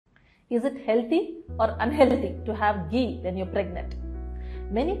Is it healthy or unhealthy to have ghee when you're pregnant?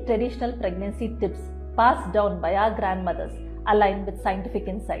 Many traditional pregnancy tips passed down by our grandmothers align with scientific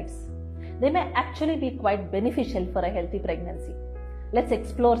insights. They may actually be quite beneficial for a healthy pregnancy. Let's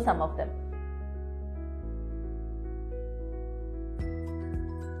explore some of them.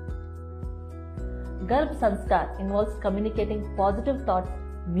 Garb Sanskar involves communicating positive thoughts,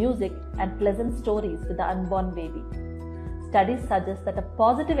 music, and pleasant stories with the unborn baby. Studies suggest that a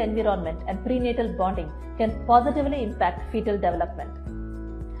positive environment and prenatal bonding can positively impact fetal development.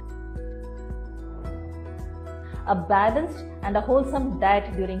 A balanced and a wholesome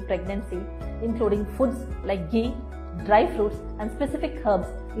diet during pregnancy, including foods like ghee, dry fruits, and specific herbs,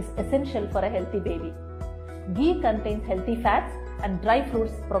 is essential for a healthy baby. Ghee contains healthy fats, and dry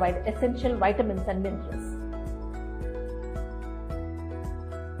fruits provide essential vitamins and minerals.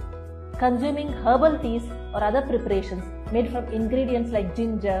 Consuming herbal teas or other preparations made from ingredients like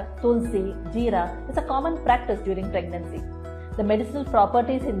ginger, tulsi, jeera is a common practice during pregnancy. The medicinal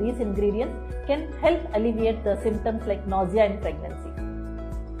properties in these ingredients can help alleviate the symptoms like nausea in pregnancy.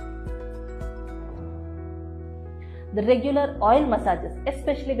 The regular oil massages,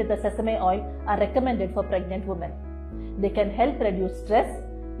 especially with the sesame oil, are recommended for pregnant women. They can help reduce stress,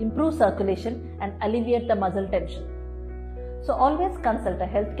 improve circulation, and alleviate the muscle tension. So always consult a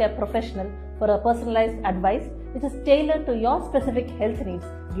healthcare professional for a personalized advice which is tailored to your specific health needs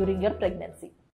during your pregnancy.